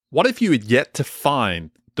What if you had yet to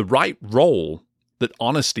find the right role that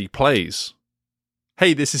honesty plays?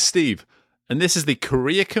 Hey, this is Steve, and this is the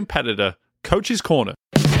Career Competitor Coach's Corner.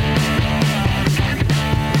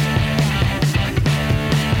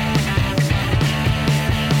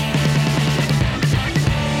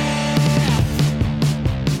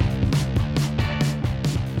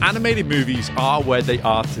 Animated movies are where they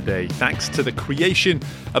are today thanks to the creation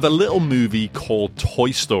of a little movie called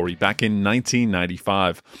Toy Story back in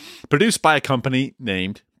 1995, produced by a company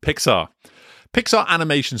named Pixar. Pixar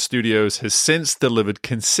Animation Studios has since delivered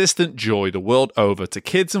consistent joy the world over to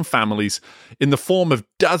kids and families in the form of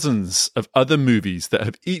dozens of other movies that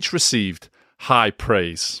have each received high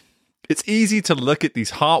praise. It's easy to look at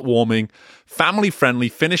these heartwarming, family-friendly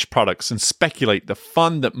finished products and speculate the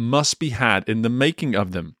fun that must be had in the making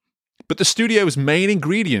of them. But the studio's main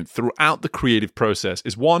ingredient throughout the creative process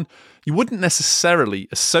is one you wouldn't necessarily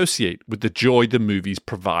associate with the joy the movies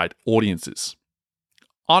provide audiences: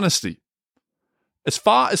 honesty. As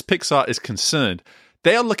far as Pixar is concerned,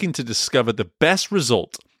 they are looking to discover the best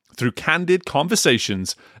result through candid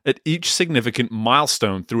conversations at each significant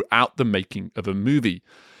milestone throughout the making of a movie.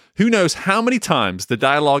 Who knows how many times the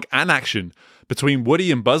dialogue and action between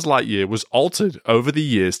Woody and Buzz Lightyear was altered over the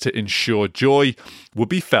years to ensure joy would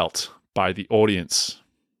be felt by the audience.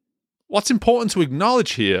 What's important to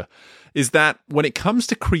acknowledge here is that when it comes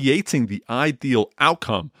to creating the ideal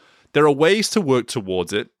outcome, there are ways to work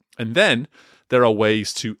towards it, and then there are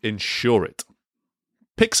ways to ensure it.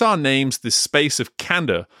 Pixar names this space of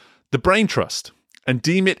candor the brain trust and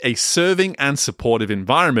deem it a serving and supportive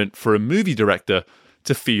environment for a movie director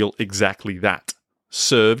to feel exactly that,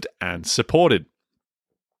 served and supported.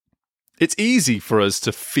 It's easy for us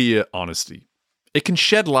to fear honesty. It can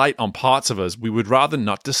shed light on parts of us we would rather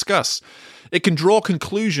not discuss. It can draw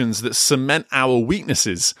conclusions that cement our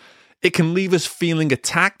weaknesses. It can leave us feeling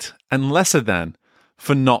attacked and lesser than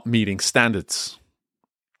for not meeting standards.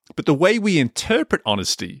 But the way we interpret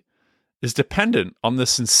honesty is dependent on the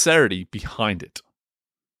sincerity behind it.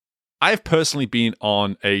 I have personally been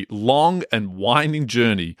on a long and winding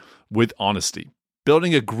journey with honesty,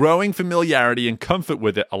 building a growing familiarity and comfort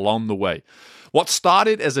with it along the way. What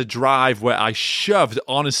started as a drive where I shoved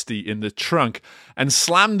honesty in the trunk and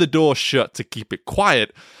slammed the door shut to keep it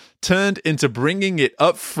quiet turned into bringing it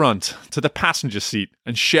up front to the passenger seat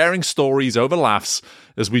and sharing stories over laughs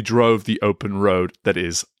as we drove the open road that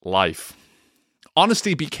is life.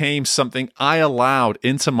 Honesty became something I allowed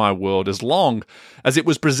into my world as long as it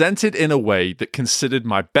was presented in a way that considered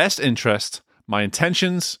my best interest, my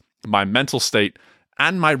intentions, my mental state,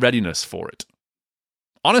 and my readiness for it.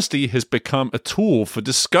 Honesty has become a tool for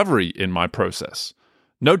discovery in my process,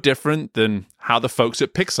 no different than how the folks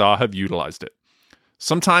at Pixar have utilized it.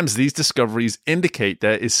 Sometimes these discoveries indicate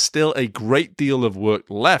there is still a great deal of work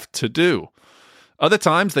left to do. Other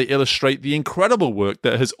times they illustrate the incredible work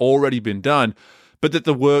that has already been done, but that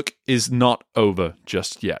the work is not over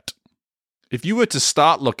just yet. If you were to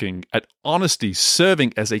start looking at honesty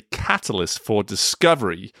serving as a catalyst for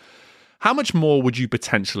discovery, how much more would you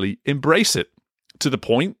potentially embrace it, to the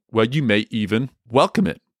point where you may even welcome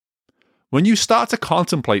it? When you start to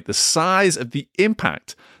contemplate the size of the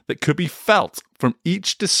impact that could be felt from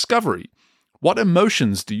each discovery, what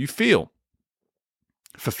emotions do you feel?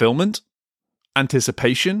 Fulfillment?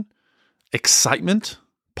 Anticipation? Excitement?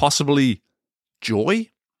 Possibly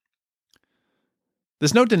joy?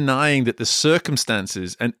 There's no denying that the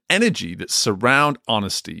circumstances and energy that surround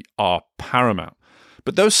honesty are paramount,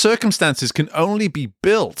 but those circumstances can only be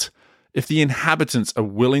built if the inhabitants are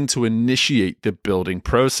willing to initiate the building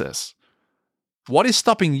process. What is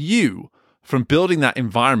stopping you from building that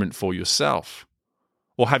environment for yourself?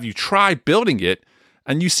 Or have you tried building it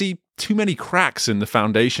and you see too many cracks in the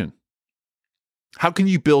foundation? How can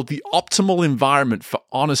you build the optimal environment for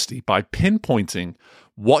honesty by pinpointing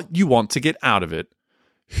what you want to get out of it,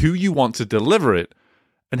 who you want to deliver it,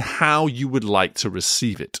 and how you would like to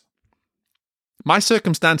receive it? My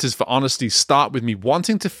circumstances for honesty start with me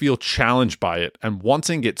wanting to feel challenged by it and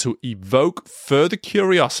wanting it to evoke further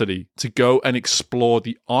curiosity to go and explore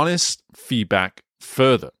the honest feedback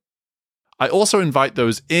further. I also invite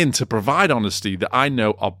those in to provide honesty that I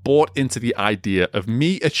know are bought into the idea of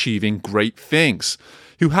me achieving great things,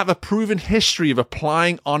 who have a proven history of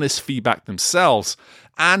applying honest feedback themselves,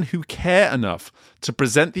 and who care enough to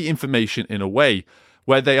present the information in a way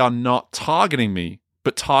where they are not targeting me,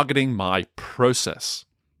 but targeting my process.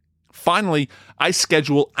 Finally, I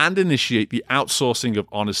schedule and initiate the outsourcing of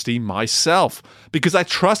honesty myself because I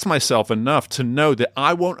trust myself enough to know that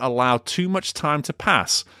I won't allow too much time to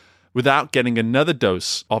pass without getting another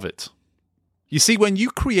dose of it. You see, when you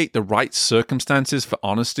create the right circumstances for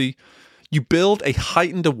honesty, you build a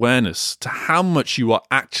heightened awareness to how much you are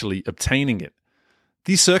actually obtaining it.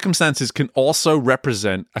 These circumstances can also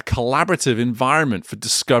represent a collaborative environment for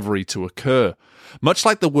discovery to occur, much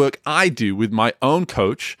like the work I do with my own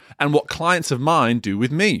coach and what clients of mine do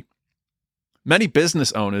with me. Many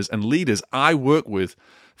business owners and leaders I work with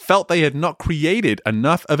felt they had not created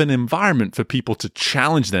enough of an environment for people to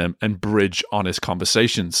challenge them and bridge honest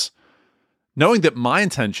conversations. Knowing that my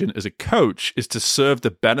intention as a coach is to serve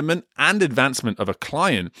the betterment and advancement of a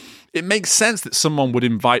client, it makes sense that someone would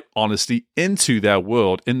invite honesty into their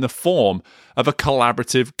world in the form of a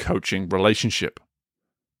collaborative coaching relationship.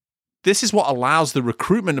 This is what allows the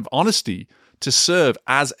recruitment of honesty to serve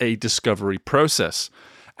as a discovery process,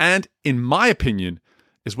 and, in my opinion,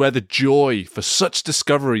 is where the joy for such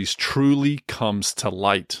discoveries truly comes to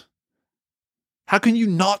light. How can you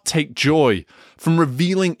not take joy from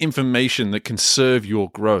revealing information that can serve your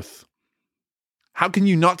growth? How can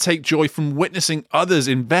you not take joy from witnessing others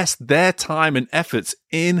invest their time and efforts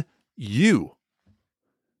in you?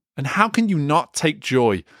 And how can you not take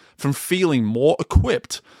joy from feeling more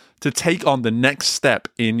equipped to take on the next step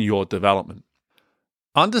in your development?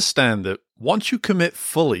 Understand that once you commit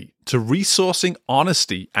fully to resourcing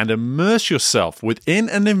honesty and immerse yourself within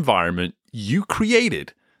an environment you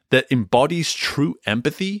created that embodies true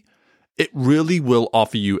empathy, it really will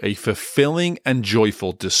offer you a fulfilling and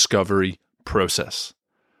joyful discovery process.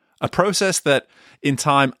 A process that, in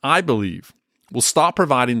time, I believe, will start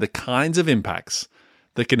providing the kinds of impacts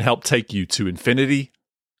that can help take you to infinity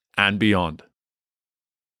and beyond.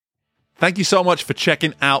 Thank you so much for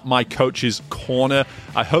checking out my Coach's Corner.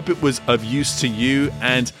 I hope it was of use to you.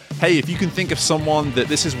 And hey, if you can think of someone that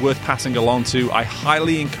this is worth passing along to, I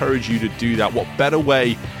highly encourage you to do that. What better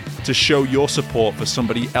way to show your support for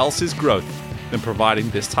somebody else's growth than providing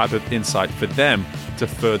this type of insight for them to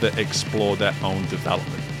further explore their own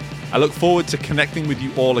development. I look forward to connecting with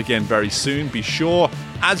you all again very soon. Be sure,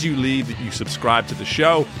 as you leave, that you subscribe to the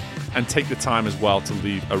show and take the time as well to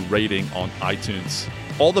leave a rating on iTunes.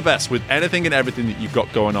 All the best with anything and everything that you've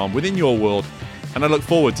got going on within your world, and I look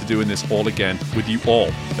forward to doing this all again with you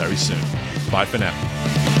all very soon. Bye for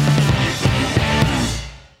now.